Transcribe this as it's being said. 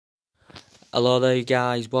Hello there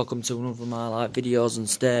guys, welcome to another of my videos, and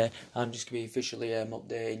today I'm just going to be officially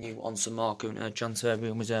updating you on some more current transfer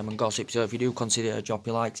rumours and gossip. So if you do consider drop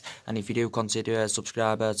your likes, and if you do consider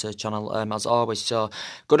subscribe to the channel as always. So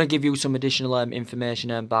going to give you some additional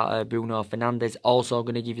information about Bruno Fernandes, also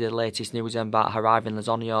going to give you the latest news about Hirving,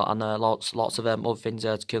 Lozano, and lots of other things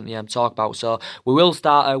to currently talk about. So we will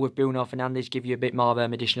start with Bruno Fernandes, give you a bit more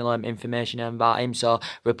additional information about him. So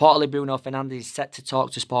reportedly Bruno Fernandes is set to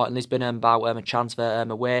talk to Sporting Lisbon about a transfer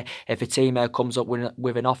away if a team comes up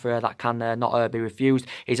with an offer that can not be refused.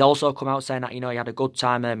 He's also come out saying that he had a good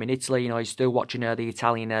time in Italy. He's still watching the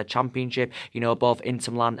Italian Championship. Both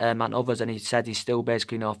Inter Milan and others, and he said he still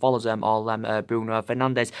basically follows all Bruno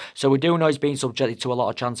Fernandes. So we do know he's been subjected to a lot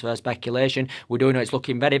of transfer speculation. We do know it's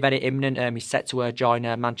looking very imminent. He's set to join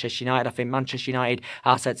Manchester United. I think Manchester United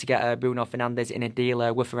are set to get Bruno Fernandes in a deal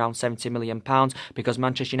worth around £70 million, because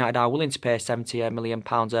Manchester United are willing to pay £70 million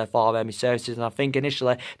for his services. And I think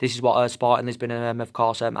initially this is what Sporting Lisbon of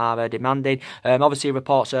course are demanding. Obviously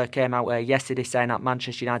reports came out yesterday saying that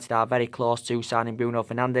Manchester United are very close to signing Bruno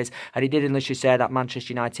Fernandes, and he did initially say that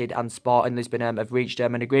Manchester United and Sporting Lisbon have reached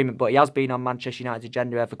an agreement, but he has been on Manchester United's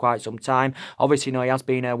agenda for quite some time. Obviously he has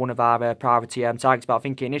been one of our priority targets, but I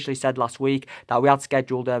think he initially said last week that we had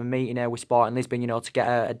scheduled a meeting with Sporting Lisbon to get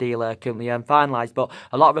a deal currently finalised. But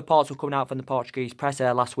a lot of reports were coming out from the Portuguese press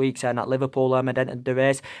last week saying that Liverpool had entered the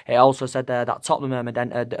race. It also said that Tottenham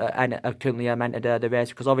had currently entered the race,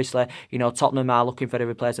 because obviously Tottenham are looking for a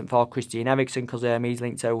replacement for Christian Eriksen, because he's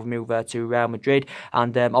linked to move to Real Madrid,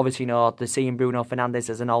 and obviously they're seeing Bruno Fernandes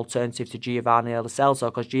as an alternative to Giovanni Lo Celso,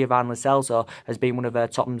 because Giovanni Lo Celso has been one of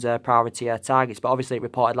Tottenham's priority targets. But obviously it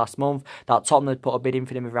reported last month that Tottenham had put a bid in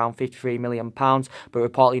for him of around £53 million, but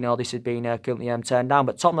reportedly this had been currently turned down.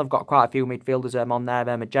 But Tottenham have got quite a few midfielders on their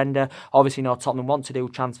agenda. Obviously Tottenham want to do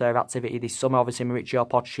transfer activity this summer. Obviously Mauricio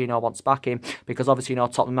Pochettino wants back in, because obviously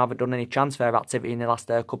Tottenham haven't done any transfer activity in the last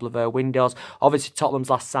couple of windows. Obviously Tottenham's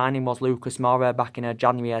last signing was Lucas Moura back in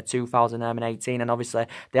January 2018, and obviously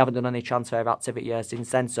they haven't done any transfer activity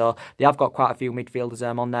since then. So they have got quite a few midfielders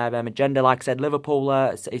on their agenda. Like I said,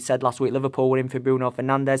 Liverpool, he said last week Liverpool were in for Bruno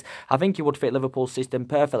Fernandes. I think he would fit Liverpool's system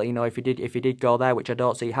perfectly, if he did go there, which I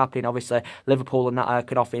don't see happening. Obviously Liverpool and that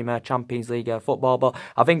could offer him Champions League football, but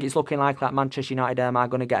I think it's looking like that Manchester United are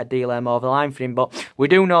going to get a deal over the line for him. But we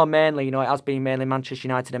do know mainly, it has been mainly Manchester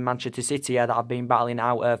United and Manchester City that have been battling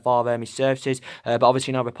out for his services. But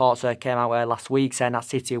obviously reports came out last week saying that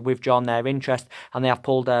City have withdrawn their interest, and they have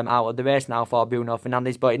pulled out of the race now for Bruno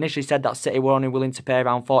Fernandes. But initially said that City were only willing to pay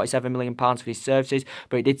around £47 million for his services,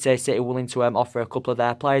 but it did say City were willing to offer a couple of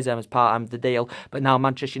their players as part of the deal. But now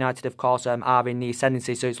Manchester United of course are in the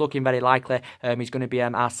ascendancy, so it's looking very likely he's going to be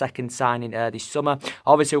our second signing this summer.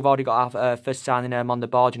 Obviously we've already got our first signing on the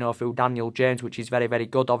board, through Daniel James, which is very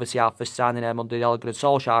good. Obviously our first signing under the Ole Gunnar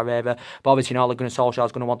Solskjaer era, but obviously Ole Gunnar Solskjaer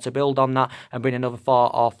is going to want to build on that and bring another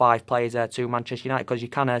 4 or 5 players to Manchester United, because you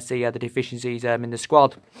can see the deficiencies in the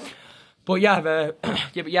squad. But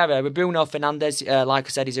with Bruno Fernandes, like I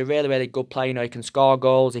said, he's a really good player. He can score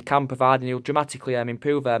goals, he can provide, and he'll dramatically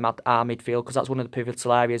improve our midfield, because that's one of the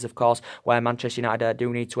pivotal areas, of course, where Manchester United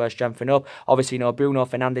do need to strengthen up. Obviously, Bruno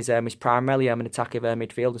Fernandes is primarily an attacking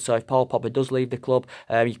midfielder, so if Paul Pogba does leave the club,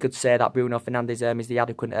 you could say that Bruno Fernandes is the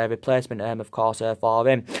adequate replacement, of course, for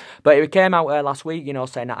him. But it came out last week,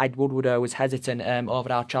 saying that Ed Woodward was hesitant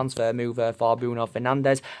over our transfer move for Bruno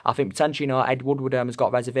Fernandes. I think potentially, Ed Woodward has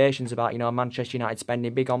got reservations about Manchester United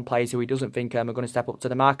spending big on players who he doesn't think are going to step up to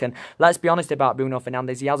the mark. And let's be honest about Bruno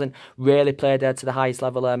Fernandes, he hasn't really played to the highest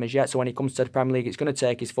level as yet. So when he comes to the Premier League, it's going to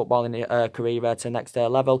take his footballing career to the next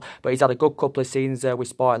level. But he's had a good couple of seasons with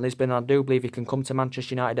Sporting Lisbon, and I do believe he can come to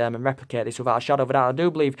Manchester United and replicate this without a shadow of a doubt. I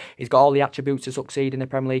do believe he's got all the attributes to succeed in the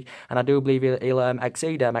Premier League, and I do believe he'll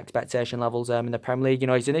exceed expectation levels in the Premier League.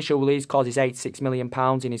 His initial release causes £86 million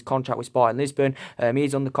in his contract with Sporting Lisbon.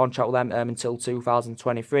 He's under contract with them until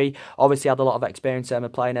 2023. Obviously had a lot of experience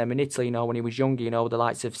playing in Italy, when he was younger, the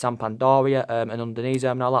likes of Sampdoria and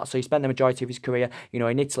Udinese and all that. So he spent the majority of his career,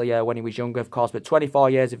 in Italy when he was younger, of course. But 24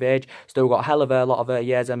 years of age, still got a hell of a lot of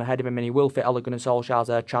years ahead of him, and he will fit Ole Gunnar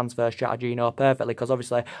Solskjaer's transfer strategy, perfectly, because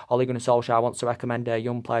obviously Ole Gunnar Solskjaer wants to recommend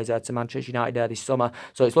young players to Manchester United this summer.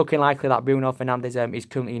 So it's looking likely that Bruno Fernandes is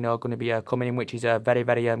currently going to be coming in, which is very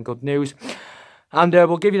good news. And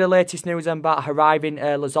we'll give you the latest news about Hirving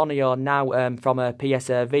Lozano now from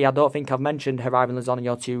PSV. I don't think I've mentioned Hirving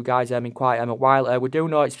Lozano to you guys in quite a while. We do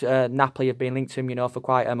know it's Napoli have been linked to him, you know, for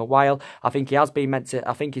quite a while. I think he has been meant to.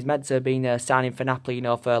 I think he's meant to have been signing for Napoli, you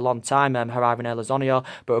know, for a long time. Hirving Lozano,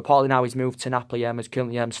 but reportedly now his move to Napoli is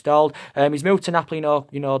currently stalled. His move to Napoli,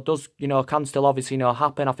 can still obviously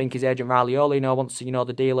happen. I think his agent Raiola, wants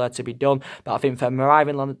the deal to be done. But I think from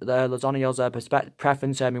Hirving Lozano's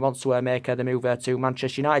preference, he wants to make the move to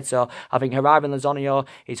Manchester United. So I think Hirving Lozano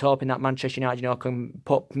is hoping that Manchester United, can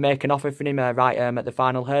make an offer for him right at the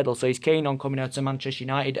final hurdle. So he's keen on coming out to Manchester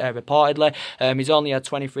United. Reportedly, he's only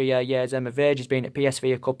 23 years of age. He's been at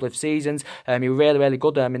PSV a couple of seasons. He was really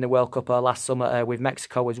good in the World Cup last summer with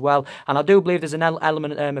Mexico as well. And I do believe there's an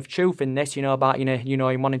element of truth in this, about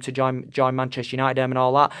him wanting to join Manchester United and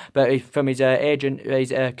all that. But from his agent, his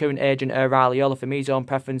current agent Raiola, from his own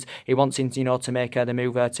preference, he wants him to make the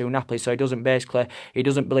move to Napoli. So he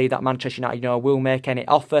doesn't believe that Manchester United will make any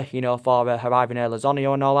offer for Hirving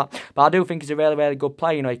Lozano and all that. But I do think he's a really good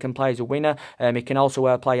player. He can play as a winner. He can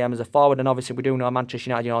also play as a forward. And obviously we do know Manchester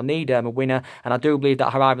United need a winner. And I do believe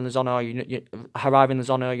that Hirving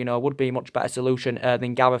Lozano would be a much better solution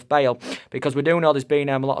than Gareth Bale, because we do know there's been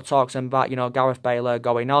a lot of talks about Gareth Bale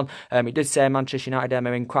going on. He did say Manchester United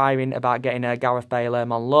are inquiring about getting Gareth Bale on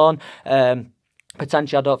loan.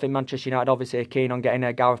 Potentially, I don't think Manchester United obviously are keen on getting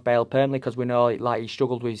Gareth Bale permanently, because we know he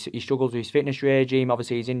struggled with his fitness regime.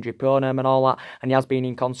 Obviously, he's injury prone and all that, and he has been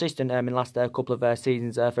inconsistent in the last couple of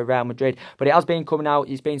seasons for Real Madrid. But it has been coming out.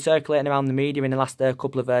 He's been circulating around the media in the last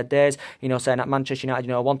couple of days. Saying that Manchester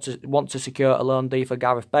United want to secure a loan deal for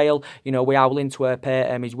Gareth Bale. We are willing to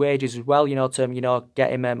pay his wages as well. To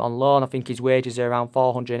get him on loan. I think his wages are around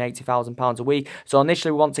 £480,000 a week. So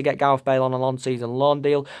initially, we want to get Gareth Bale on a long-season loan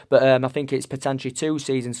deal, but I think it's potentially 2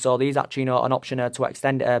 seasons, so there's actually an option to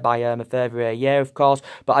extend it by a further year, of course.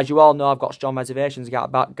 But as you all know, I've got strong reservations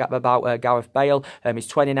about Gareth Bale. He's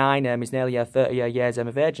 29, he's nearly 30 years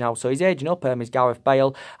of age now, so he's aging up. Is Gareth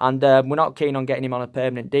Bale, and we're not keen on getting him on a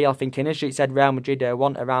permanent deal. I think initially it said Real Madrid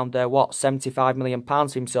want around £75 million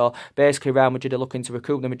for him. So basically, Real Madrid are looking to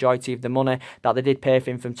recoup the majority of the money that they did pay for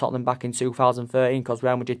him from Tottenham back in 2013, because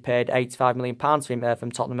Real Madrid paid £85 million for him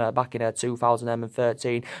from Tottenham back in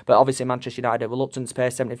 2013. But obviously, Manchester United are reluctant to pay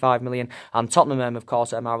 75 million, and Tottenham, of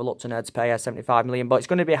course, are reluctant to pay 75 million. But it's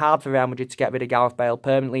going to be hard for Real Madrid to get rid of Gareth Bale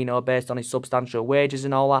permanently, based on his substantial wages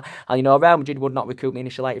and all that. And Real Madrid would not recoup the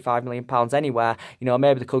initial £85 million anywhere.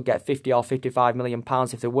 Maybe they could get 50 or 55 million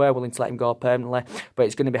pounds if they were willing to let him go permanently. But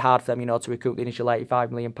it's going to be hard for them, to recoup the initial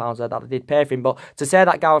 £85 million that they did pay for him. But to say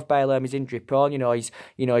that Gareth Bale is injury prone,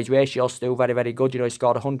 his ratio is still very good. He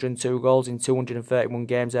scored 102 goals in 231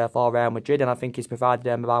 games for Real Madrid, and I think he's provided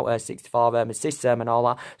them about 64 assists and all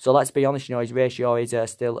that. So let's be honest, his ratio is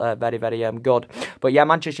still very good. But yeah,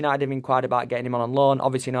 Manchester United have inquired about getting him on loan.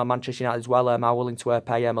 Obviously, Manchester United as well are willing to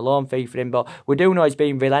pay a loan fee for him. But we do know he's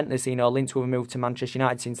been relentlessly, linked with a move to Manchester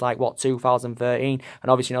United since 2013.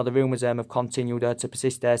 And obviously, the rumours have continued to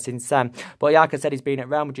persist since then. But yeah, like I said, he's been at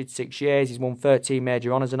Real Madrid 6 years. He's won 13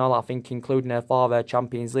 major honours and all that, I think, including 4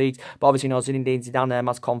 Champions Leagues. But obviously, Zinedine Zidane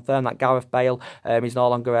has confirmed that Gareth Bale is no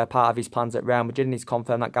longer part of his plans at Real Madrid, and he's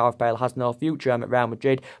confirmed that Gareth Bale has no future at Real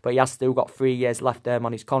Madrid, but he has still got 3 years left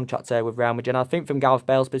on his contract with Real Madrid. And I think from Gareth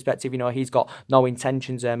Bale's perspective, he's got no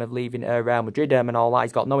intentions of leaving Real Madrid and all that.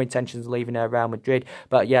 He's got no intentions of leaving Real Madrid.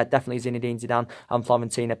 But yeah, definitely Zinedine Zidane and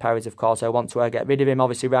Florentino Perez, of course, want to get rid of him.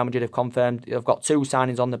 Obviously, Real Madrid have confirmed they've got 2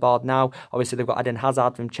 signings on the board now. Obviously, they've got Eden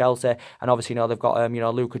Hazard from Chelsea, and obviously, they've got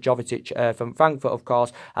Luka Jovic from Frankfurt, of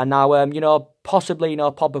course. And now, possibly,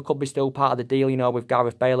 Pogba could be still part of the deal, with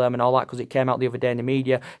Gareth Bale and all that, because it came out the other day in the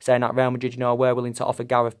media saying that Real Madrid, were willing to offer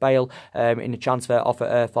Gareth Bale in the transfer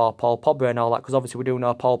offer for Paul Pogba and all that, because obviously we do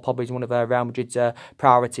know Paul Pogba is one of Real Madrid's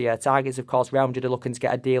priority targets. Of course, Real Madrid are looking to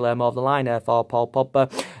get a deal over the line for Paul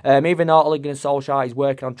Pogba. Even though Ole Gunnar Solskjaer is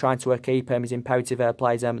working on trying to keep his imperative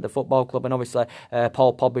players at the football club, and obviously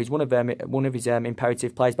Paul Pogba is one of his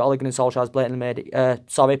imperative players, but Ole Gunnar Solskjaer has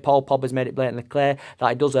blatantly Paul Pogba's made it blatantly clear that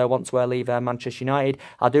he does want to leave Manchester United.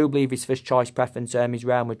 I do believe his first choice preference is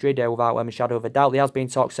Real Madrid without a shadow of a doubt. There has been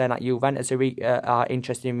talk saying that Juventus are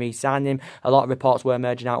interested in re-signing him. A lot of reports were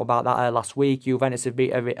emerging out about that last week. Juventus have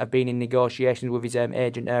been in negotiations with his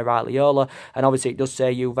agent Raiola, and obviously it does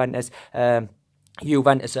say Juventus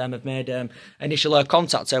Juventus have made initial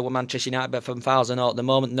contact with Manchester United, but from far as I know at the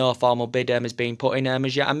moment, no formal bid has been put in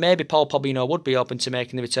as yet. And maybe Paul Pogba, would be open to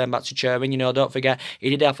making the return back to Turin. Don't forget he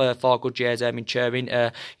did have 4 good years in Turin.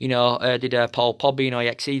 Did Paul Pogba? He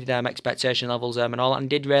exceeded expectation levels and all that, and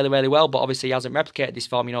did really, really well. But obviously he hasn't replicated this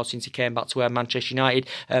form, since he came back to Manchester United.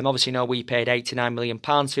 Obviously, we paid £89 million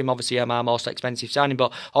for him. Obviously, our most expensive signing.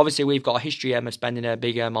 But obviously we've got a history of spending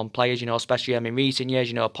big on players. Especially in recent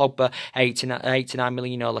years. Pogba 89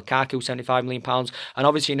 million, Lukaku £75 million, and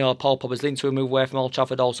obviously Paul Pogba's linked to a move away from Old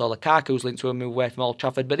Trafford, also Lukaku's linked to a move away from Old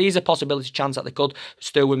Trafford, but these are possibility chance that they could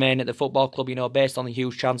still remain at the football club, based on the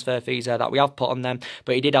huge transfer fees that we have put on them.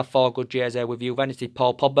 But he did have 4 good years with Juventus, did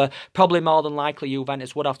Paul Pogba. Probably more than likely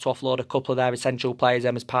Juventus would have to offload a couple of their essential players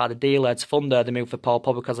as part of the deal to fund the move for Paul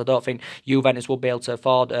Pogba, because I don't think Juventus would be able to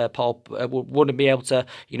afford wouldn't be able to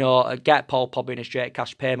get Paul Pogba in a straight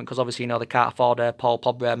cash payment, because obviously they can't afford Paul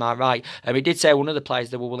Pogba, am I right? He did say one of the players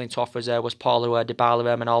they were willing to offer was Paulo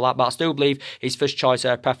Dybala and all that, but I still believe his first choice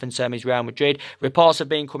preference is Real Madrid. Reports have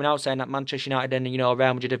been coming out saying that Manchester United and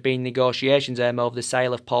Real Madrid have been in negotiations over the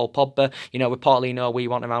sale of Paul Pogba. Reportedly we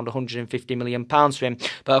want around £150 million for him,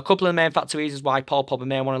 but a couple of the main factor reasons why Paul Pogba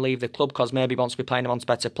may want to leave the club, because maybe he wants to be playing amongst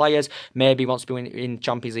better players, maybe he wants to be in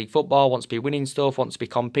Champions League football, wants to be winning stuff, wants to be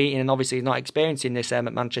competing, and obviously he's not experiencing this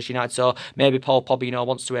at Manchester United, so maybe Paul Pogba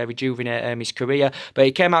wants to rejuvenate his career. But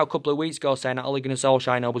he came out a couple of weeks ago saying that Ole Gunnar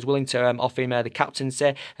Solskjaer was willing to offer him the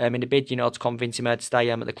captaincy in a bid to convince him to stay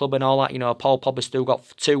at the club and all that. Paul Pogba's still got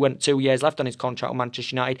 2 years left on his contract with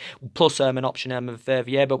Manchester United, plus an option of a further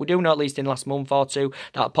year. But we do know, at least in the last month or two,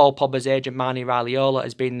 that Paul Pogba's agent Mani Raiola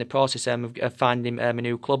has been in the process of finding him a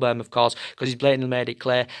new club, of course, because he's blatantly made it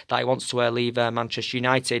clear that he wants to leave Manchester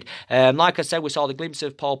United. Like I said, we saw the glimpse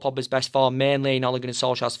of Paul Pogba's best form mainly in Ole Gunnar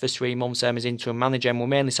Solskjaer's first 3 months as interim manager, and we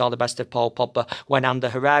mainly saw the best of Paul Pogba when Ander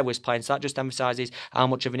Herrera was playing. So that just emphasises how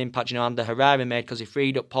much of an impact Ander Herrera made, because he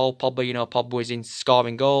freed up Paul Pogba. Pogba was in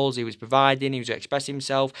scoring goals, he was providing, he was expressing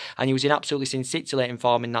himself, and he was in absolutely scintillating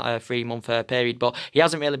form in that 3-month period. But he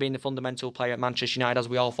hasn't really been the fundamental player at Manchester United as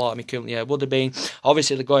we all thought he currently would have been.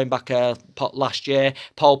 Obviously, going back last year,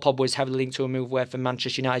 Paul Pogba was heavily linked to a move away from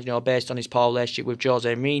Manchester United, based on his poor relationship with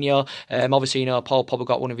Jose Mourinho. Obviously, Paul Pogba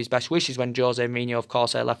got one of his best wishes when Jose Mourinho, of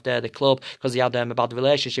course, left the club, because he had a bad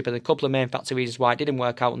relationship. And a couple of main factor reasons why it didn't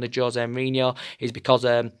work out under Jose Mourinho is because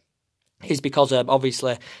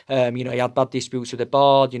obviously, he had bad disputes with the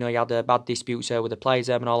board, he had bad disputes with the players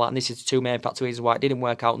and all that, and this is the 2 main factor reasons why it didn't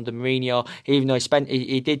work out under Mourinho, even though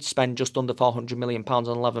he did spend just under £400 million on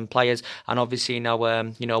 11 players, and obviously now,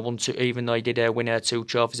 even though he did win 2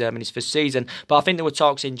 trophies in his first season. But I think there were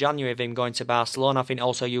talks in January of him going to Barcelona. I think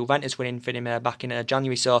also Juventus went in for him back in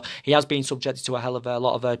January, so he has been subjected to a hell of a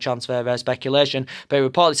lot of transfer speculation, but he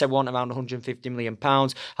reportedly said we want around £150 million.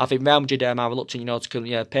 I think Real Madrid are reluctant,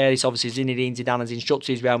 to pay this. Obviously, Zinedine Zidane has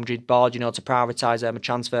instructed his Real Madrid board, to prioritise a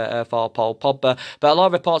transfer for Paul Pogba. But a lot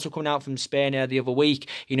of reports were coming out from Spain the other week,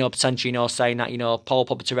 potentially, saying that, Paul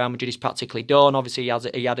Pogba to Real Madrid is practically done. Obviously,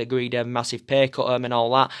 he had agreed a massive pay cut and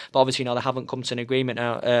all that, but obviously, they haven't come to an agreement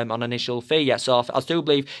on an initial fee yet. So I do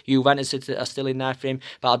believe Juventus are still in there for him,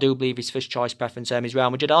 but I do believe his first choice preference is Real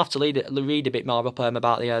Madrid. I'll have to read a bit more up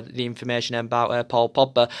about the information about Paul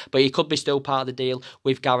Pogba, but he could be still part of the deal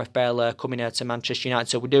with Gareth Bale coming to Manchester United.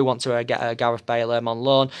 So we do want to get Gareth Bale on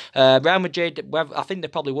loan. Real Madrid, I think they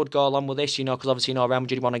probably would go along with this, because obviously, Real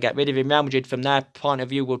Madrid want to get rid of him. Real Madrid, from their point of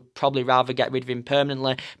view, would probably rather get rid of him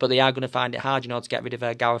permanently, but they are going to find it hard, to get rid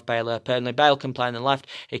of Gareth Bale permanently. Bale can play on the left,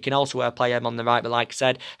 he can also play him on the right, but like I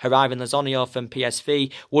said, Hirving Lozano from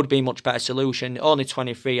PSV would be a much better solution. Only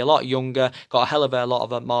 23, a lot younger, got a hell of a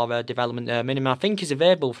lot of more development minimum. I think he's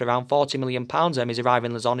available for around £40 million. He's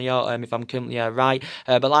Hirving Lozano, if I'm currently right.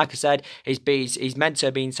 But like I said, he's meant to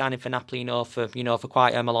have been signing for Napoli, for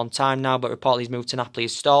quite a long time now, but reportedly his move to Napoli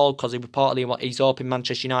is stalled, because he's hoping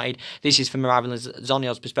Manchester United, this is from Hirving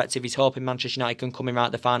Lozano's perspective, he's hoping Manchester United can come in right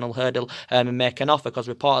at the final hurdle and make an offer, because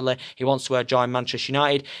reportedly he wants to join Manchester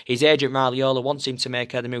United. His agent Raiola wants him to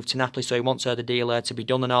make the move to Napoli, so he wants the deal to be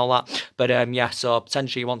done and all that. But so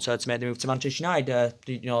potentially he wants to make the move to Manchester United.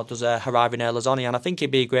 Does Hirving Lozano, and I think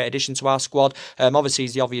he'd be a great addition to our squad. Obviously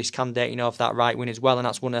he's the obvious candidate, for that right wing as well, and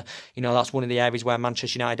that's one of the areas where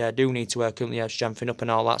Manchester United do need to currently strengthen up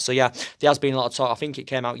and all that. So yeah, there has been a lot of talk. I think it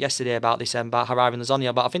came out yesterday about this about Hirving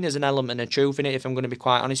Lozano, but I think there's an element of truth in it, if I'm going to be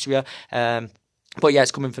quite honest with you. But yeah,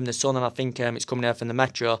 it's coming from the Sun, and I think it's coming from the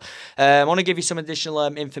Metro. I want to give you some additional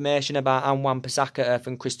information about Bissaka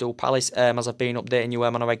from Crystal Palace, as I've been updating you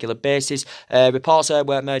on a regular basis. Reports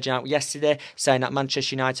were emerging out yesterday saying that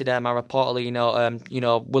Manchester United are reportedly,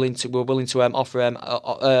 willing to offer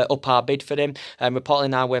up our bid for him. Reportedly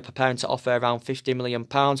now we're preparing to offer around £50 million.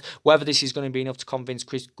 Whether this is going to be enough to convince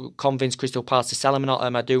Crystal Palace to sell him or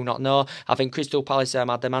not, I do not know. I think Crystal Palace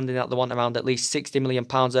are demanding that they want around at least £60 million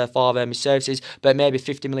for his services. But maybe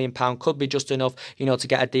 £50 million could be just enough, to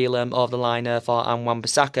get a deal over the line for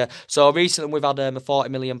Bissaka. So recently we've had a £40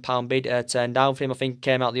 million bid turned down for him. I think it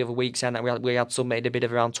came out the other week saying that we had submitted a bid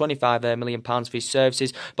of around £25 million for his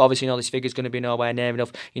services. But obviously, this figure's going to be nowhere near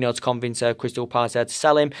enough, to convince Crystal Palace to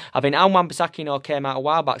sell him. I think Bissaka, came out a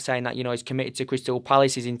while back saying that, he's committed to Crystal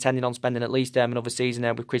Palace. He's intending on spending at least another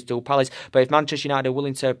season with Crystal Palace. But if Manchester United are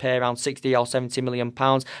willing to pay around £60 or £70 million,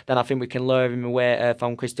 then I think we can lure him away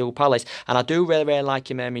from Crystal Palace. And I do really like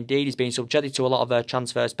him indeed. He's been subjected to a lot of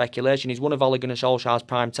transfer speculation. He's one of Ole Gunnar Solskjaer's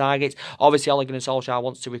prime targets. Obviously, Ole Gunnar Solskjaer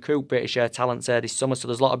wants to recruit British talents this summer, so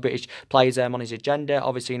there's a lot of British players on his agenda.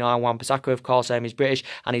 Obviously, Bissaka, of course, is British,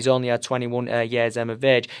 and he's only 21 years of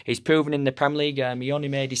age. He's proven in the Premier League. He only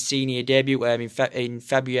made his senior debut in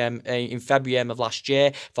February of last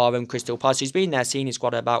year for Crystal Palace. He's been there senior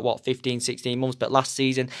squad about 15-16 months, but last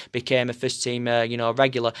season became a first team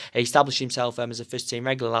regular. He established himself as a first team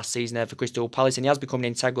regular last season for Crystal Palace, and he has become an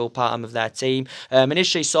integral part of their team.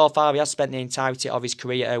 Initially, so far, he has spent the entirety of his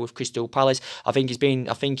career with Crystal Palace. I think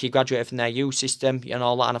he graduated from their youth system and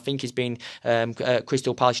all that, and I think he's been at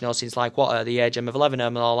Crystal Palace, since the age of 11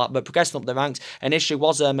 and all that. But progressing up the ranks, initially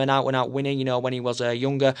was an out-and-out winner, when he was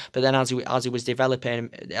younger. But then as he was developing,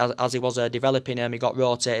 he got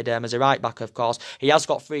rotated as a right back. Of course, he has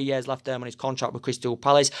got 3 years left on his contract with Crystal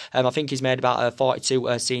Palace. I think he's made about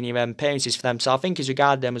 42 senior appearances for them, so I think he's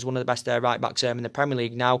regarded as one of the best right backs in the Premier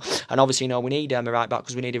League now. And obviously, we need a right back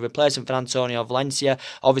because we need a replacement for Antonio Valencia.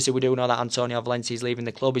 Obviously, we do know that Antonio Valencia is leaving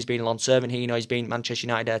the club. He's been a long servant here. He's been at Manchester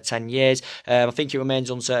United 10 years. I think it remains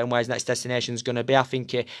uncertain where his next destination is going to be. I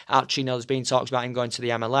think actually, there's been talks about him going to the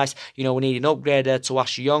MLS. We need an upgrade to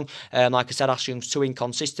Ash Young. Like I said, Ash Young's too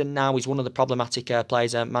inconsistent now. He's one of the problematic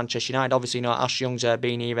players at Manchester United. Obviously, Ash Young's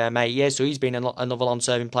been here 8 years, so he's been another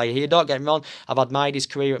long-serving player here. Don't get me wrong, I've admired his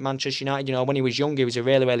career at Manchester United. When he was young, he was a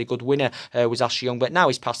really, really good winner, was Ash Young. But now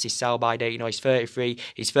he's past his sell-by date. He's 33,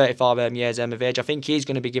 he's 34 years of age. I think he's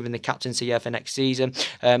going to be given the captaincy for next season.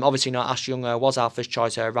 Obviously, Ash Young was our first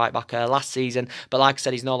choice right back last season, but like I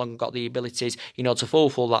said, he's no longer got the abilities, to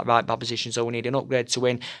fulfil that right back position. So we need an upgrade to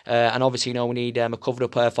win, and obviously, we need a cover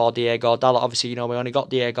up for Diego Dalot. Obviously, we only got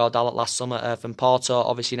Diego Dalot last summer from Porto.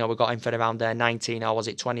 Obviously, we got him for around 19 or was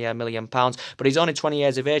it 20 million pounds. But he's only 20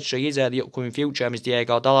 years of age, so he's the upcoming future is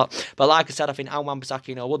Diego Dalot. But like I said, I think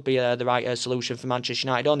Bissaka, would be the right solution for Manchester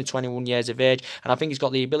United. Only 21 years of age, and I think he's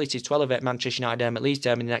got the ability to elevate Manchester United at least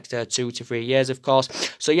in the next 2 to 3 years, of course.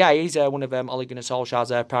 So yeah, he's one of Ole Gunnar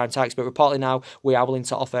Solskjaer's prime targets. But reportedly now we are willing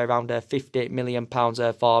to offer around £50 million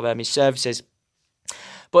for his services.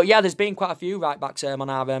 But yeah, there's been quite a few right backs on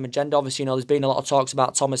our agenda. Obviously, there's been a lot of talks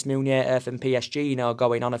about Thomas Meunier from PSG,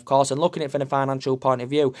 going on, of course. And looking at it from a financial point of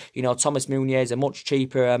view, Thomas Meunier is a much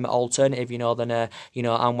cheaper alternative, than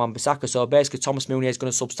Bissaka. So basically, Thomas Meunier is going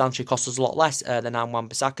to substantially cost us a lot less than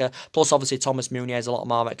Bissaka. Plus, obviously, Thomas Meunier is a lot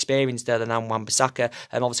more experienced than Bissaka.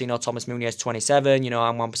 Obviously, Thomas Meunier is 27.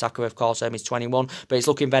 Bissaka, of course, is 21. But it's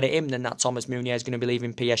looking very imminent that Thomas Meunier is going to be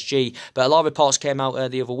leaving PSG. But a lot of reports came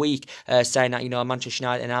out the other week saying that Manchester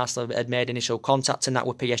United and Arsenal had made initial contact and that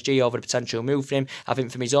with PSG over the potential move for him. I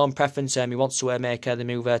think from his own preference, he wants to make the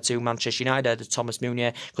move to Manchester United, to Thomas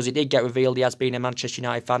Meunier, because it did get revealed he has been a Manchester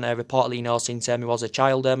United fan reportedly since he was a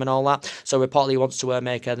child and all that. So reportedly he wants to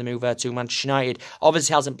make the move to Manchester United.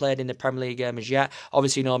 Obviously hasn't played in the Premier League as yet.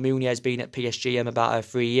 Obviously, Meunier has been at PSG about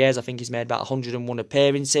 3 years. I think he's made about 101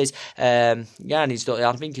 appearances. And I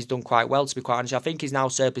think he's done quite well, to be quite honest. I think he's now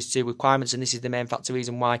surplus to requirements, and this is the main factor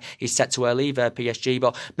reason why he's set to leave PSG.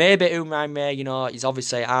 But maybe Unai Emery, he's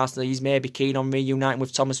obviously at Arsenal, he's maybe keen on reuniting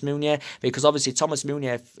with Thomas Meunier, because obviously Thomas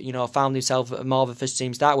Meunier, found himself more of a first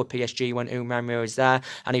team start with PSG when Unai Emery was there,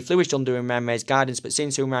 and he flourished under Unai Emery's guidance. But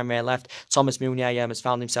since Unai Emery left, Thomas Meunier has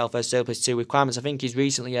found himself surplus to requirements. I think he's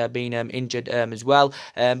recently been injured as well.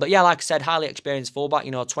 But yeah, like I said, highly experienced fullback,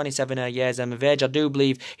 27 years of age. I do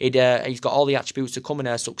believe he's got all the attributes to come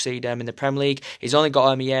and succeed in the Premier League. He's only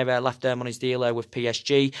got a year left on his deal with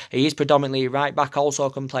PSG. He is predominantly right back. Also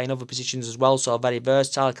also can play in other positions as well, so very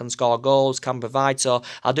versatile, can score goals, can provide. So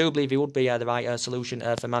I do believe he would be the right solution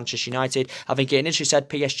for Manchester United. I think it initially said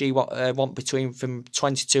PSG want between from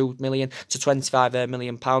 22 million to 25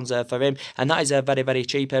 million pounds for him, and that is very, very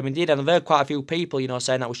cheap indeed. And I've heard quite a few people,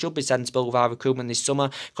 saying that we should be sensible with our recruitment this summer,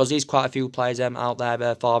 because there's quite a few players out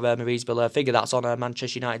there for a reasonable figure. That's on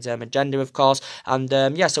Manchester United's agenda, of course. And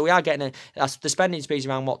yeah, so we are getting the spending speed is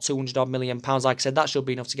around £200 odd million. Like I said, that should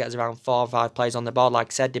be enough to get us around 4 or 5 players on the board. Like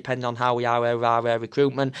I said, depending on how we are with our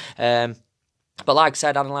recruitment. But like I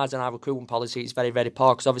said, analysing our recruitment policy, it's very, very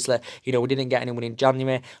poor, because obviously, we didn't get anyone in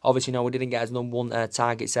January. Obviously, we didn't get as number one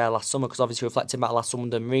targets last summer, because obviously reflecting back last summer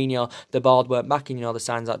under Mourinho, the board weren't backing, the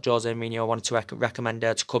signs that Jose Mourinho wanted to recommend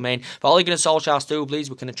to come in. But Ole Gunnar Solskjaer still believes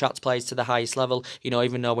we can attract players to the highest level,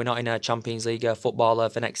 even though we're not in a Champions League football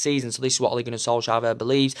for next season. So this is what Ole Gunnar Solskjaer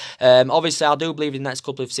believes. Obviously, I do believe in the next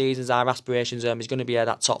couple of seasons, our aspirations is going to be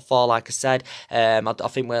that top 4, like I said. I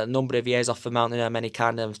think we're a number of years off for mounting any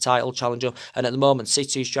kind of title challenger. And at the moment,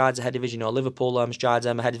 City strides ahead of us, Liverpool strides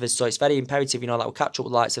ahead of us, so it's very imperative, that we'll catch up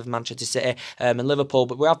with the likes of Manchester City and Liverpool.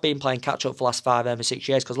 But we have been playing catch up for the last 5 or 6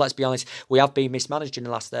 years, because let's be honest, we have been mismanaged in the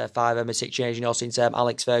last 5 or 6 years, since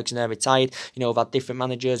Alex Ferguson retired. We've had different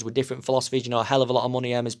managers with different philosophies, a hell of a lot of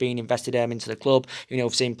money has been invested into the club.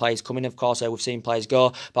 We've seen players come in, of course, we've seen players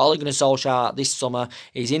go. But Ole Gunnar Solskjaer this summer,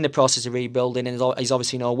 he's in the process of rebuilding, and he's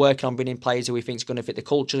obviously working on bringing players who he thinks are going to fit the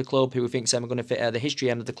culture of the club, who he thinks are going to fit the history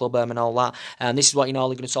of the club and all that. And this is what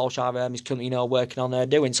Ole Gunnar Solskjaer is currently working on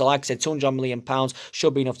doing. So like I said, £200 million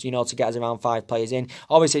should be enough to get us around 5 players in.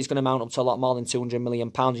 Obviously it's going to mount up to a lot more than £200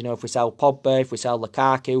 million, if we sell Pogba, if we sell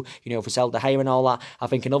Lukaku, if we sell De Gea and all that. I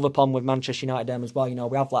think another problem with Manchester United as well,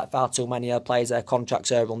 we have far too many players,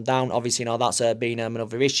 contracts run down. Obviously that's been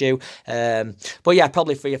another issue. But yeah,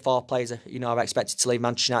 probably 3 or 4 players are expected to leave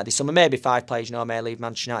Manchester United this summer. Maybe 5 players may leave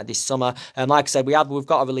Manchester United this summer. And like I said, we've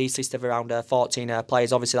got a release list of around 14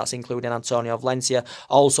 players. Obviously that's including Antonio Valencia.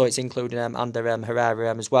 Also it's including Ander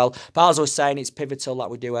Herrera as well. But as I was saying, it's pivotal that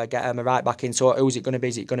we do get a right back in. So who's it going to be?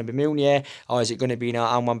 Is it going to be Mounier, or is it going to be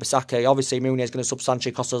Bissaka? Obviously Mounier is going to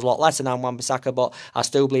substantially cost us a lot less than Bissaka, but I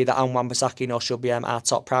still believe that Bissaka should be our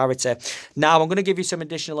top priority. Now I'm going to give you some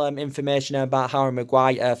additional information about Harry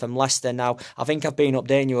Maguire from Leicester. Now I think I've been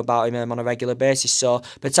updating you about him on a regular basis, so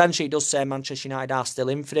potentially it does say Manchester United are still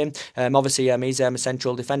in for him. Obviously he's a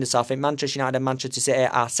central defender, so I think Manchester United and Manchester City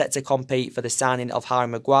are set to compete for the signing of Harry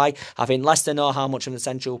Maguire. I think Leicester know how much of the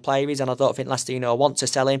central player is, and I don't think Leicester want to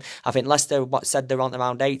sell him. I think Leicester said they're on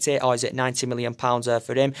around 80 or is it £90 million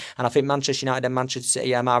for him, and I think Manchester United and Manchester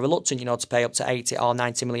City are reluctant to pay up to 80 or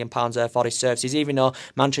 £90 million for his services, even though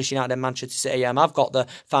Manchester United and Manchester City have got the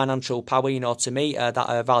financial power to meet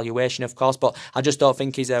that valuation, of course, but I just don't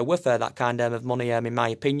think he's worth that kind of money in my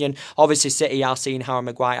opinion. Obviously City are seeing Harry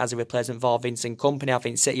Maguire as a replacement for Vincent Kompany. I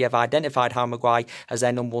think City have identified Harry Maguire as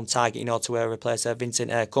their number 1 target to replace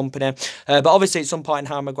Vincent Kompany. But obviously at some point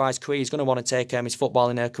in Harry Maguire's career he's going to want to take his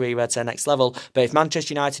footballing career to the next level. But if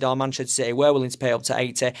Manchester United or Manchester City were willing to pay up to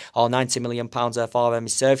 80 or £90 million for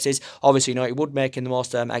his services, obviously it would make him the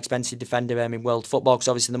most expensive defender in world football, because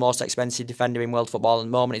obviously the most expensive defender in world football at the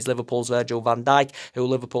moment is Liverpool's Virgil van Dijk, who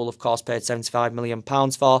Liverpool of course paid £75 million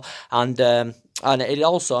for, and it'd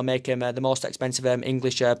also make him the most expensive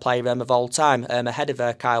English player of all time, ahead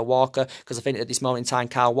of Kyle Walker, because I think at this moment in time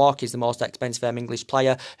Kyle Walker is the most expensive English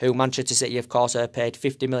player, who Manchester City of course paid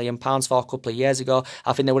 £50 million for a couple of years ago.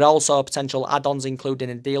 I think there would also potential add-ons included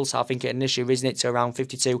in the deal, so I think it initially risen it to around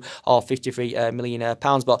 52 or 53 million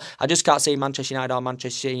pounds. But I just can't see Manchester United or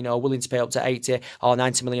Manchester City willing to pay up to 80 or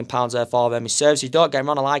 90 million pounds for his services. Don't get me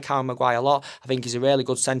wrong, I like Harry Maguire a lot. I think he's a really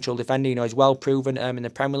good central defender. He's well proven in the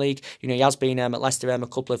Premier League. He has been at Leicester a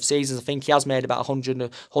couple of seasons. I think he has made about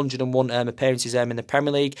 101 appearances in the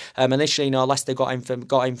Premier League. Initially, Leicester got him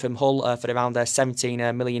from Hull for around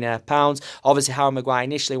 17 million pounds. Obviously, Harry Maguire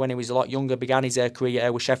initially, when he was a lot younger, began his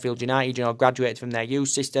career with Sheffield United. Graduated from their youth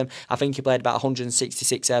system. I think he played about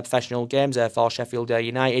 166 professional games for Sheffield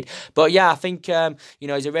United. But yeah, I think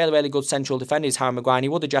he's a really, really good central defender, is Harry Maguire. And he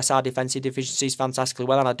would address our defensive deficiencies fantastically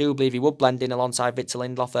well, and I do believe he would blend in alongside Victor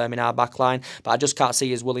Lindelof in our back line. But I just can't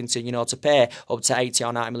see us willing to to pay up to 80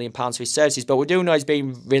 or 90 million pounds for his services. But we do know he's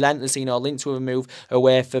been relentlessly linked to a move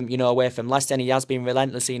away from Leicester, and he has been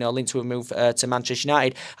relentlessly linked to a move to Manchester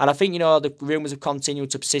United. And I think the rumours have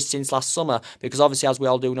continued to persist since last summer, because obviously, as we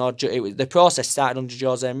all do know, the process started under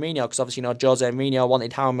Jose Mourinho, because obviously Jose Mourinho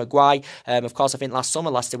wanted Harry Maguire. Of course, I think last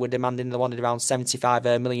summer Leicester were demanding, they wanted around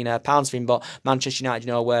 75 million pounds for him, but Manchester United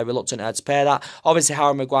were reluctant to pay that. Obviously,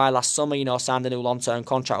 Harry Maguire last summer signed a new long-term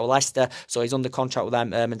contract with Leicester, so he's under contract with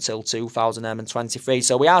them until 2000 2023.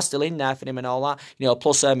 So we are still in there for him and all that. You know,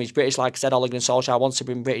 plus he's British, like I said. Ole Gunnar Solskjaer wants to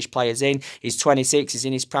bring British players in. He's 26. He's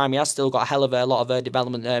in his prime. He has still got a hell of a lot of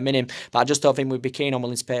development in him. But I just don't think we'd be keen on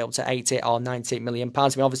willing to pay up to 80 or 90 million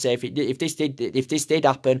pounds. I mean, obviously, if this did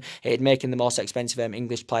happen, it'd make him the most expensive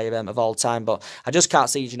English player of all time. But I just can't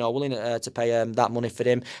see, you know, willing to pay that money for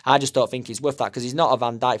him. I just don't think he's worth that, because he's not a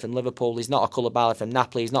Van Dijk from Liverpool. He's not a Koulibaly from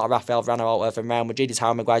Napoli. He's not a Rafael Varane from Real Madrid. He's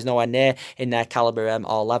Harry Maguire's nowhere near in their calibre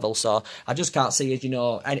or level. So I just can't see, you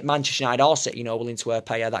know, Manchester United or City, you know, willing to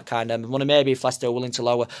pay that kind of money. Maybe if Leicester are willing to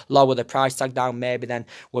lower the price tag down, maybe then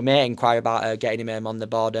we may inquire about getting him on the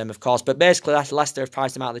board, of course. But basically, Leicester have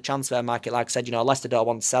priced him out of the transfer market. Like I said, you know, Leicester don't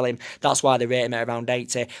want to sell him. That's why they rate him at around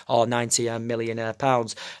 80 or 90 million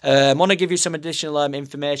pounds. I want to give you some additional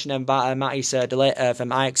information about Matthijs de Ligt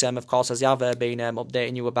from Ajax, of course, as I have been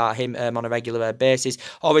updating you about him on a regular basis.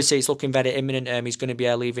 Obviously, it's looking very imminent. He's going to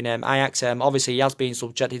be leaving Ajax. Obviously, he has been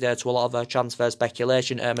subjected to a lot of transfer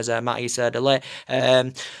speculation as Matthijs de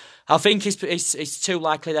Ligt. I think it's two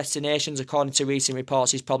likely destinations, according to recent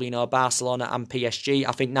reports. He's probably, you know, Barcelona and PSG.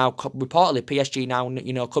 I think now, reportedly, PSG now,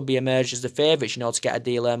 you know, could be emerged as the favourites, you know, to get a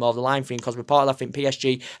deal over the line for him, because reportedly, I think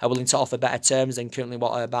PSG are willing to offer better terms than currently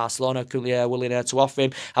what Barcelona are currently willing to offer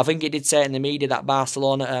him. I think it did say in the media that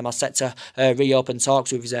Barcelona are set to reopen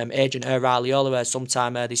talks with his agent Raiola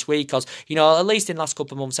sometime this week, because, you know, at least in the last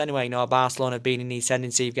couple of months anyway, you know, Barcelona have been in the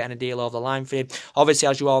ascendancy of getting a deal over the line for him. Obviously,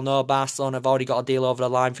 as you all know, Barcelona have already got a deal over the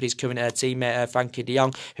line for his current teammate Frankie de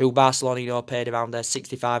Jong, who Barcelona, you know, paid around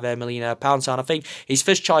 65 million pounds. And I think his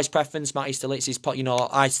first choice preference, Matthijs de Ligt, is, you know,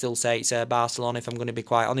 I still say it's Barcelona, if I'm going to be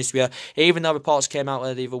quite honest with you. Even though reports came out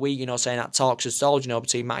the other week, you know, saying that talks had stalled, you know,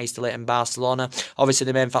 between Matthijs de Ligt and Barcelona. Obviously,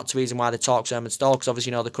 the main factor reason why the talks had stalled, because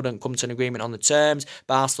obviously, you know, they couldn't come to an agreement on the terms.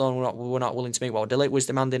 Barcelona were not willing to meet what de Ligt was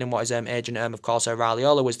demanding and what his agent, of course,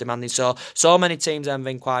 Raiola was demanding. So many teams have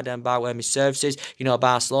inquired about his services. You know,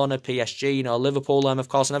 Barcelona, PSG, you know, Liverpool, of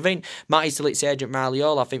course. And I think Matthijs de Ligt's agent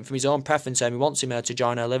Raiola, I think from his own preference, he wants him to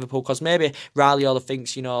join Liverpool, because maybe Raiola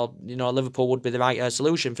thinks, you know, Liverpool would be the right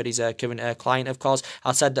solution for his current client. Of course,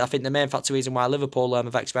 I think the main factor reason why Liverpool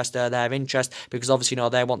have expressed their interest, because obviously, you know,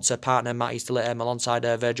 they want to partner Matthijs de Ligt alongside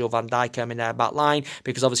Virgil van Dijk in their back line,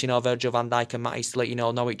 because obviously, you know, Virgil van Dijk and Matthijs de Ligt, you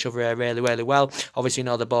know each other really, really well. Obviously, you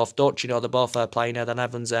know, they're both Dutch, you know, they're both playing the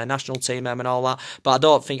Netherlands national team and all that. But I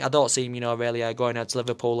don't see him, you know, really going to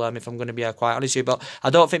Liverpool, if I'm going to be quite honest with you. But I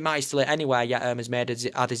don't think Matthijs de Ligt anywhere yet has made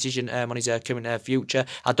a decision on his current future.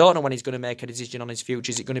 I don't know when he's going to make a decision on his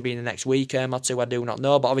future. Is it going to be in the next week or two? I do not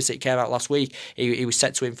know. But obviously, it came out last week. He was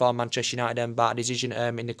set to inform Manchester United about a decision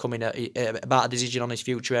in the coming about a decision on his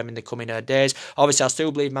future in the coming days. Obviously, I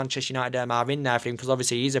still believe Manchester United are in there for him, because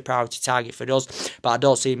obviously he's a priority target for us. But I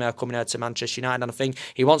don't see him coming to Manchester United. And I think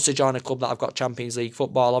he wants to join a club that have got Champions League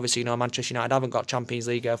football. Obviously, you know, Manchester United haven't got Champions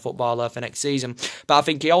League football for next season. But I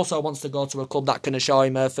think he also wants to go to a club that can show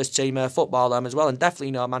him first team football as well. And definitely,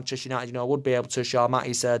 you know, Manchester United, you know, would be able to show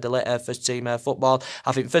Matthijs de Ligt first team football.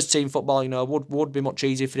 I think first team football, you know, would be much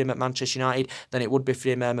easier for him at Manchester United than it would be for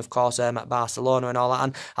him, of course, at Barcelona and all that.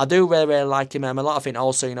 And I do really, really like him. A lot of things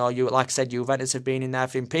also, you know, like I said, Juventus have been in there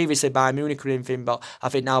for him. Previously, Bayern Munich were in for him, but I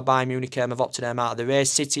think now Bayern Munich have opted him out of the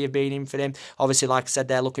race. City have been in for him. Obviously, like I said,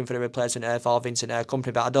 they're looking for a replacement for Vincent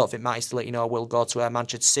Kompany, but I don't think Matthijs de Ligt, you know, will go to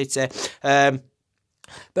Manchester City.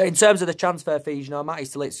 But in terms of the transfer fees, you know,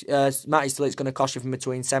 Matthijs de Ligt's going to cost you from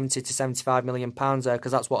between 70 to 75 million pounds,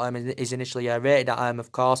 because that's what is initially rated at,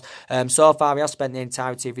 of course. So far, he has spent the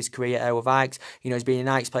entirety of his career with Ajax. You know, he's been in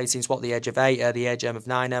Ajax player since the age of 8, the age of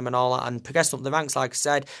 9, and all that, and progressed up the ranks, like I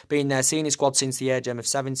said, being their senior squad since the age of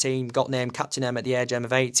 17, got named captain at the age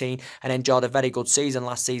of 18, and enjoyed a very good season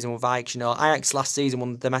last season with Ajax. You know, Ajax last season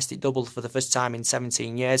won the domestic double for the first time in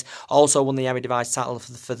 17 years, also won the Eredivisie title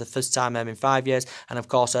for the first time in 5 years, and of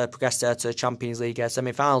course progressed to the Champions League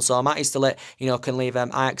semi-final. So Matthijs de Ligt, you know, can leave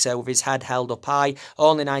Ajax with his head held up high.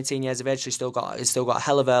 Only 19 years of age, so he's still got a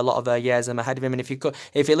hell of a lot of years ahead of him. And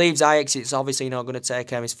if he leaves Ajax, it's obviously not going to take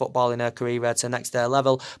his footballing career to the next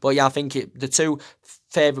level. But yeah, I think the two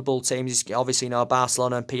favourable teams is obviously, you know,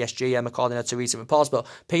 Barcelona and PSG, according to recent reports. But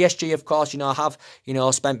PSG, of course, you know, have, you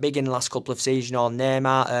know, spent big in the last couple of seasons, you know,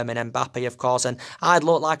 Neymar and Mbappe, of course. And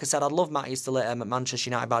like I said, I'd love Matthijs de Ligt at Manchester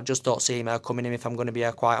United, but I just don't see him coming in, if I'm going to be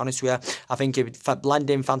quite honest with you. I think he would blend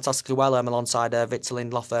in fantastically well alongside Victor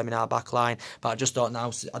Lindelof in our back line, but I just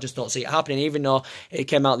don't see it happening, even though it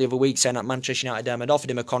came out the other week saying that Manchester United had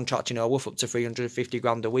offered him a contract, you know, worth up to 350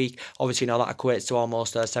 grand a week. Obviously, you know, that equates to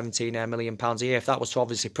almost 17 million pounds a year. If that was to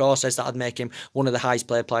obviously process. That'd make him one of the highest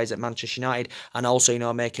paid players at Manchester United, and also, you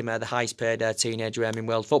know, make him the highest paid teenager in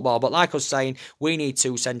world football. But like I was saying, we need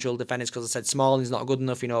two central defenders, because I said Smalling's not good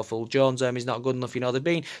enough, you know, Phil Jones is not good enough, you know. They've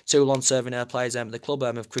been two long-serving players at the club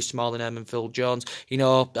of Chris Smalling and Phil Jones, you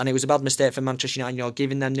know, and it was a bad mistake for Manchester United, you know,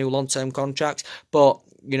 giving them new long-term contracts. But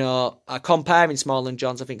you know, comparing Smalling and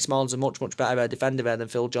Jones, I think Smalling's a much better defender than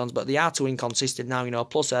Phil Jones, but they are too inconsistent now, you know,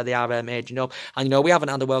 plus they are aging up, and, you know, we haven't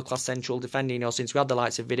had a world-class central defender, you know, since we had the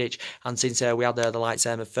likes of Vidic, and since we had the likes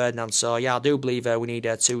of Fernandes. So, yeah, I do believe we need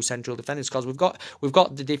two central defenders, because we've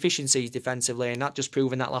got the deficiencies defensively, and that just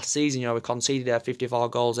proven that last season, you know, we conceded 54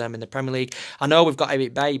 goals in the Premier League. I know we've got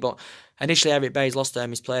Eric Bailly, but initially, Eric Bailly's lost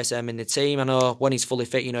his place in the team. I know when he's fully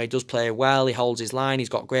fit, you know, he does play well, he holds his line, he's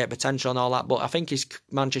got great potential and all that, but I think his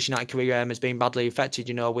Manchester United career has been badly affected,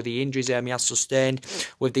 you know, with the injuries he has sustained,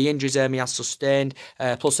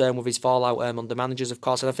 plus with his fallout under managers, of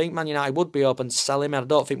course. And I think Man United would be open to sell him. I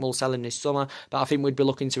don't think we'll sell him this summer, but I think we'd be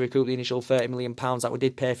looking to recoup the initial £30 million that we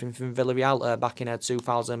did pay for him from Villarreal back in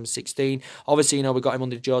 2016. Obviously, you know, we got him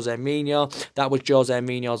under Jose Mourinho. That was Jose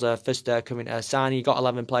Mourinho's first current signing. He got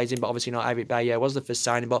 11 players in, but obviously, you know, Eric Bailly was the first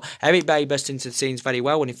signing, but Eric Bailly burst into the scenes very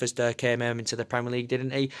well when he first came into the Premier League,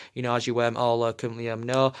 didn't he? You know, as you all currently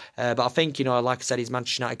know. But I think, you know, like I said, his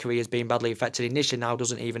Manchester United career has been badly affected initially. Now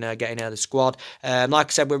doesn't even get in the squad. Like I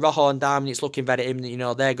said, with Rojo and Diamond, it's looking very imminent. You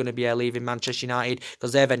know, they're going to be leaving Manchester United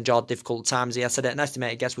because they've endured difficult times. I said, an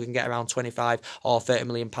estimated guess we can get around 25 or £30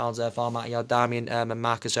 million for Matteo Darmian and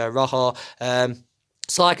Marcus Rojo.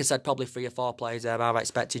 So, like I said, probably 3 or 4 players are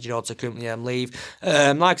expected, you know, to currently leave.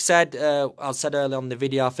 Like I said earlier on the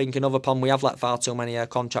video, I think another problem, we have let far too many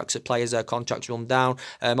contracts at players' contracts run down.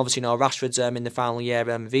 Obviously, you know, Rashford's in the final year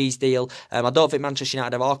of his deal. I don't think Manchester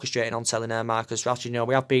United have orchestrated on selling Marcus Rashford. You know,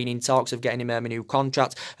 we have been in talks of getting him a new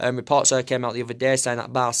contract. Reports came out the other day saying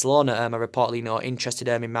that Barcelona are reportedly, you know, interested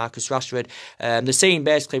in Marcus Rashford. They're seeing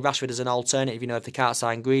basically Rashford as an alternative. You know, if they can't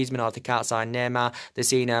sign Griezmann or if they can't sign Neymar, they're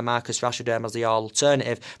seeing Marcus Rashford as the alternative.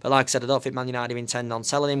 But like I said, I don't think Man United intend on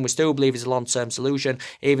selling him. We still believe he's a long-term solution,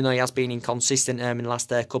 even though he has been inconsistent in the last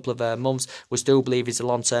couple of months. We still believe he's a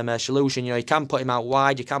long-term solution. You know, you can put him out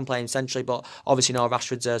wide, you can play him centrally, but obviously, you know,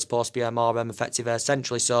 Rashford's supposed to be more effective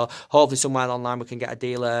centrally. So hopefully, somewhere along the line we can get a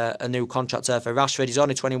deal, a new contract for Rashford. He's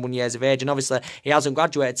only 21 years of age, and obviously he hasn't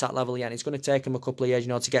graduated to that level yet. And it's going to take him a couple of years, you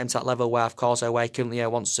know, to get him to that level where, of course, where he currently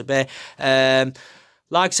wants to be.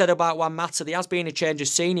 Like I said about Juan Mata, there has been a change of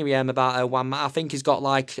scenery about Juan Mata. I think he's got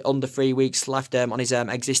like under 3 weeks left on his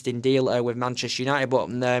existing deal with Manchester United, but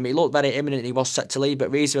it looked very imminent he was set to leave.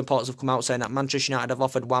 But recent reports have come out saying that Manchester United have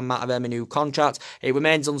offered Juan Mata a new contract. It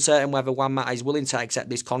remains uncertain whether Juan Mata is willing to accept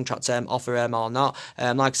this contract offer or not.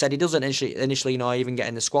 Like I said, he doesn't initially, you know, even get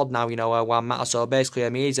in the squad now, you know, Juan Mata. So basically,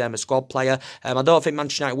 he is a squad player. I don't think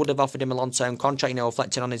Manchester United would have offered him a long-term contract, you know,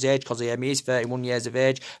 reflecting on his age, because he is 31 years of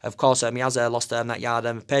age. Of course, he has lost that yard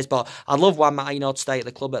pace, but I'd love Juan Mata, you know, to stay at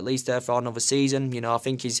the club at least for another season. You know, I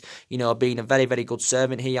think he's, you know, been a very, very good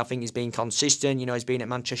servant here. I think he's been consistent. You know, he's been at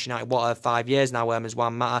Manchester United 5 years now as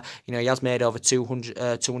Juan Mata. You know, he has made over 200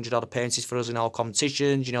 odd appearances for us in all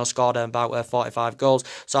competitions. You know, scored about 45 goals.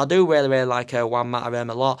 So I do really, really like Juan Mata a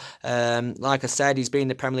lot. Like I said, he's been in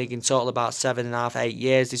the Premier League in total about 7.5, 8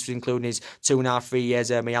 years. This was including his 2.5, 3 years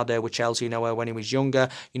he had with Chelsea, you know, when he was younger.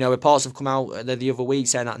 You know, reports have come out the other week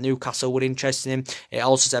saying that Newcastle would interest in him. It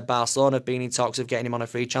also said Barcelona have been in talks of getting him on a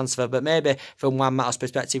free transfer, but maybe from Juan Mata's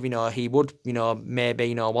perspective, you know, he would, you know, maybe,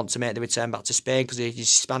 you know, want to make the return back to Spain, because he's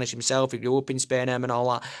Spanish himself. He grew up in Spain and all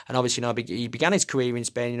that, and obviously, you know, he began his career in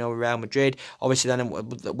Spain, you know, with Real Madrid. Obviously, then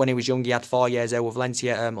when he was young, he had 4 years with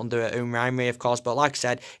Valencia under Unai Emery, of course. But like I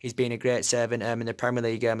said, he's been a great servant in the Premier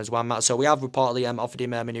League as Juan Mata. So we have reportedly offered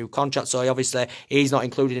him a new contract. So obviously, he's not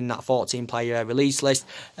included in that 14-player release list.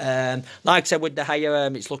 Like I said, with De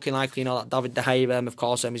Gea, it's looking likely, you know, that David De Gea, of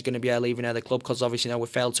course, is going to be leaving the club, because obviously, you know, we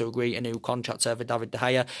failed to agree a new contract for David De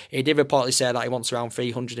Gea. He did reportedly say that he wants around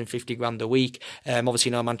 350 grand a week. Obviously,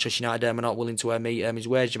 you know, Manchester United are not willing to meet his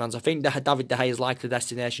wage demands. I think David De Gea's likely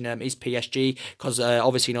destination is PSG, because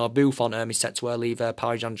obviously, you know, Buffon is set to leave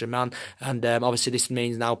Paris Saint-Germain, and obviously this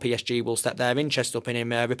means now PSG will step their interest up in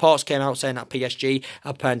him. Reports came out saying that PSG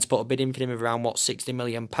are planning to put a bid in for him of around £60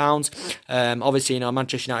 million. Obviously, you know,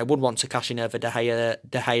 Manchester United would want to cash in for De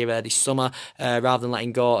Gea this summer, rather rather than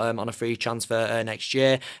letting go on a free transfer next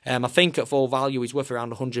year. I think at full value he's worth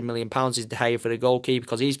around £100 million is De Gea for the goalkeeper,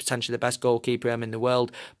 because he's potentially the best goalkeeper in the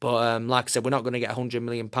world. But like I said, we're not going to get £100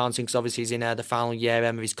 million because obviously he's in the final year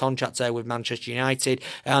of his contract with Manchester United.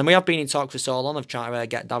 And we have been in talks for so long of trying to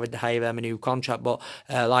get David De Gea a new contract, but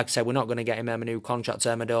like I said, we're not going to get him a new contract.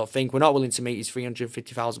 I don't think. We're not willing to meet his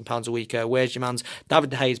 £350,000 a week wage demands. David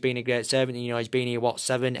De Gea's been a great servant. You know, he's been here, what,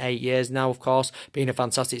 7-8 years now, of course, being a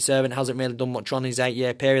fantastic servant. Hasn't really done much on his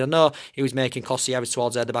 8-year period. I know he was making costly errors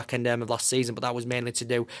towards the back end of last season, but that was mainly to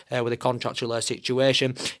do with the contractual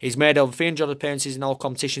situation. He's made over 300 appearances in all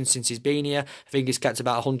competitions since he's been here. I think he's kept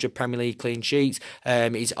about 100 Premier League clean sheets.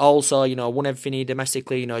 He's also, you know, won everything he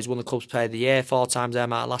domestically. You know, he's won the Club's Player of the Year 4 times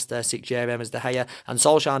out of last 6 years as De Gea. And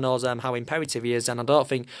Solskjaer knows how imperative he is, and I don't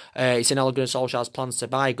think it's in Ole Gunnar Solskjaer's plans to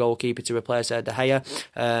buy a goalkeeper to replace De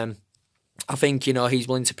Gea. I think, you know, he's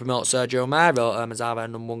willing to promote Sergio Romero as our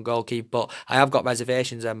number one goalkeeper, but I have got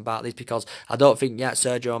reservations about this, because I don't think yet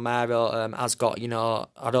Sergio Romero has got, you know,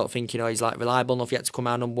 I don't think, you know, he's like reliable enough yet to come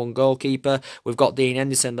our number one goalkeeper. We've got Dean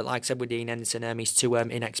Henderson, but like I said, with Dean Henderson, he's too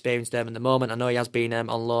inexperienced at the moment. I know he has been on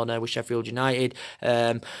loan with Sheffield United.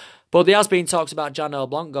 But there has been talks about Jan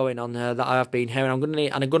Blanc going on that I have been hearing. I'm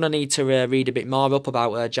gonna need to read a bit more up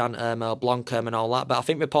about Jan Blanc and all that. But I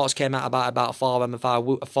think reports came out about 4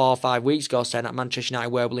 or 5 weeks ago saying that Manchester United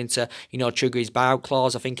were willing to, you know, trigger his buyout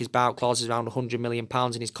clause. I think his buyout clause is around £100 million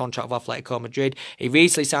in his contract with Atletico Madrid. He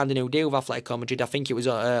recently signed a new deal with Atletico Madrid. I think it was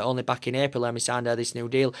only back in April when he signed this new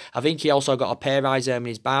deal. I think he also got a pay rise in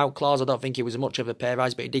his buyout clause. I don't think it was much of a pay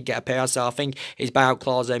rise, but he did get a pay rise. So I think his buyout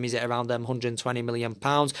clause is at around £120 million.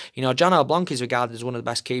 You know, Jan Blanc is regarded as one of the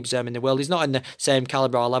best keepers in the world. He's not in the same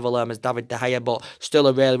calibre or level as David De Gea, but still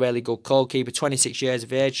a really, really good goalkeeper. 26 years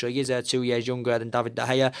of age, so he is 2 years younger than David De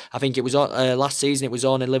Gea. I think it was last season, it was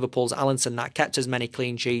only Liverpool's Alisson that kept as many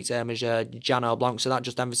clean sheets as Jan Blanc, so that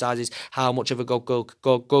just emphasises how much of a good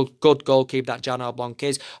goalkeeper that Jan Blanc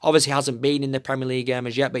is. Obviously hasn't been in the Premier League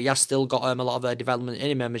as yet, but he has still got a lot of development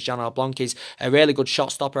in him as Jan Blanc is a really good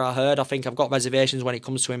shot stopper. I heard. I think I've got reservations when it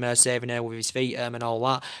comes to him saving with his feet and all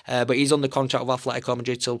that, but he's under contract with Atletico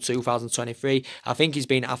Madrid till 2023. I think he's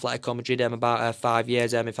been at Atletico Madrid about 5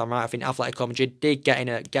 years, if I'm right. I think Atletico Madrid did get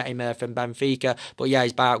him from Benfica, but yeah,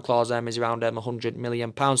 his buyout clause is around £100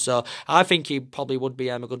 million. So I think he probably would be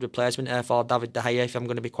a good replacement for David De Gea, if I'm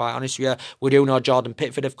going to be quite honest with you. We do know Jordan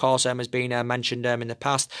Pickford, of course, has been mentioned in the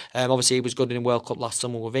past. Obviously, he was good in the World Cup last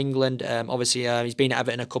summer with England. Obviously, he's been at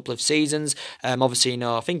Everton a couple of seasons. Obviously, you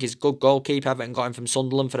know, I think he's a good goalkeeper. Everton got him from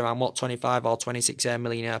Sunderland for around, what, 25 or 26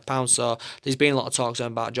 million pounds. So there's been a lot of talks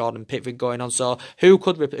about Jordan Pickford going on. So who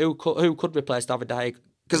could replace David De Gea?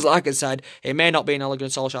 Because, like I said, it may not be in Ole Gunnar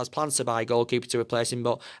Solskjaer's plans to buy a goalkeeper to replace him,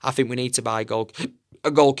 but I think we need to buy a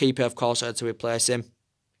goalkeeper, of course, to replace him.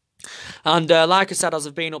 And like I said, as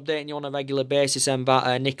I've been updating you on a regular basis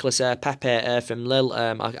about Nicolas Pepe from Lille,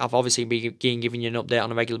 I've obviously been giving you an update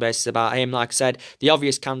on a regular basis about him. Like I said, the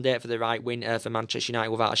obvious candidate for the right wing for Manchester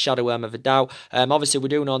United without a shadow of a doubt. Obviously, we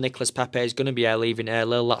do know Nicolas Pepe is going to be leaving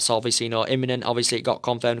Lille. That's obviously imminent. Obviously, it got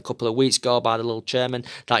confirmed a couple of weeks ago by the Lille chairman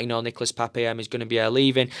that, you know, Nicolas Pepe is going to be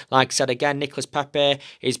leaving. Like I said, again, Nicolas Pepe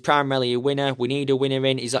is primarily a winner. We need a winner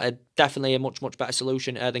in. He's definitely a much better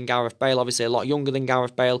solution than Gareth Bale. Obviously, a lot younger than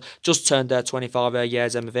Gareth Bale. Just turned 24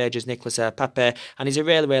 years of age as Nicolas Pepe, and he's a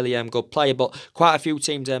really good player. But quite a few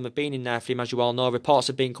teams have been in there for him, as you all know. Reports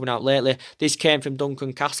have been coming out lately. This came from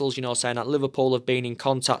Duncan Castles, you know, saying that Liverpool have been in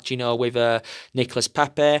contact, you know, with Nicolas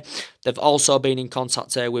Pepe. They've also been in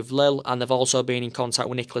contact with Lille, and they've also been in contact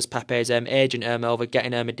with Nicolas Pepe's agent over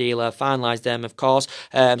getting a deal finalised, of course.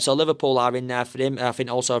 So Liverpool are in there for him. I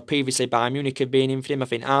think also previously Bayern Munich have been in for him. I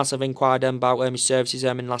think Arsenal have inquired about his services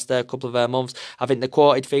in the last couple of months. I think the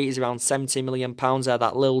quoted fee is around £70 million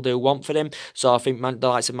that Lille do want for him. So I think the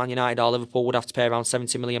likes of Man United or Liverpool would have to pay around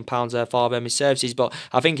 £70 million for his services. But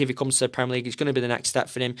I think if he comes to the Premier League, it's going to be the next step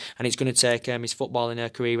for him, and it's going to take his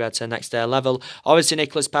footballing career to the next level. Obviously,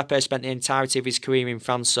 Nicolas Pepe spent the entirety of his career in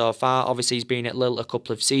France so far. Obviously, he's been at Lille a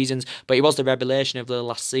couple of seasons, but he was the revelation of Lille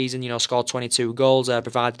last season. You know, scored 22 goals,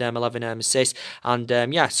 provided 11 assists, and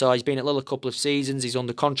yeah, so he's been at Lille a couple of seasons. He's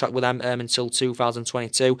under contract with them until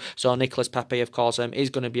 2022. So Nicolas Pepe, of course, is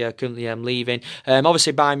going to be currently leaving.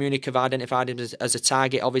 Obviously, Bayern Munich have identified him as a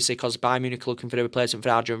target, obviously, because Bayern Munich are looking for the replacement for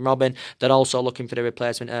Arjen Robben. They're also looking for the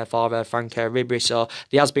replacement for Frank Ribery. So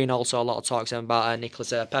there has been also a lot of talks about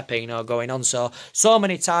Nicolas Pepe, you know, going on. So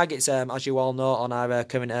many targets, as you all know, on our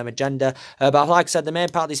current agenda. But like I said, the main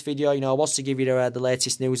part of this video, you know, was to give you the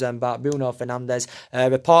latest news about Bruno Fernandes.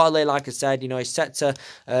 Reportedly, like I said, you know, he's set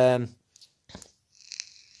to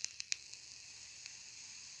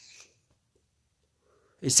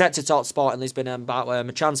He's set to talk sport in Lisbon about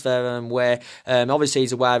a transfer where obviously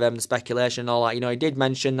he's aware of the speculation and all that. He did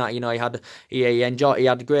mention that he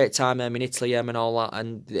had a great time in Italy and all that,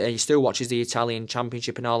 and he still watches the Italian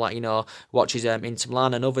Championship and all that. Watches Inter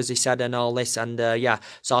Milan and others. He said and all this, and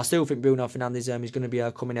so I still think Bruno Fernandes is going to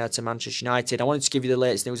be coming here to Manchester United. I wanted to give you the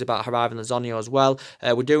latest news about Hirving Lozano as well.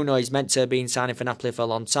 We do know he's meant to have been signing for Napoli for a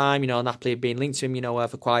long time. Napoli have been linked to him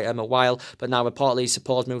for quite a while, but now reportedly his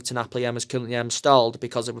supposed move to Napoli has currently stalled,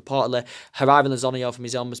 because reportedly Hirving Lozano, from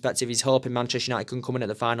his own perspective, he's hoping Manchester United can come in at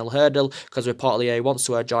the final hurdle, because reportedly he wants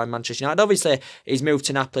to join Manchester United. Obviously, his move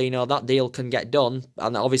to Napoli, that deal can get done,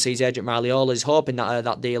 and obviously his agent Mariola is hoping that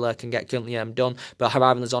that deal can get currently done. But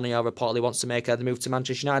Hirving Lozano reportedly wants to make the move to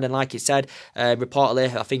Manchester United, and like he said,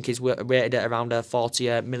 reportedly I think he's rated at around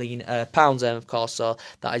 £40 million, of course. So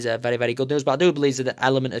that is very, very good news. But I do believe there's an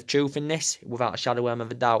element of truth in this, without a shadow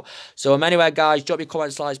of a doubt. So anyway, guys, drop your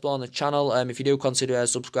comments, likes below on the channel. If you do consider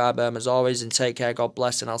subscribe, as always, and take care, God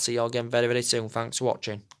bless, and I'll see you all again very, very soon. Thanks for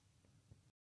watching.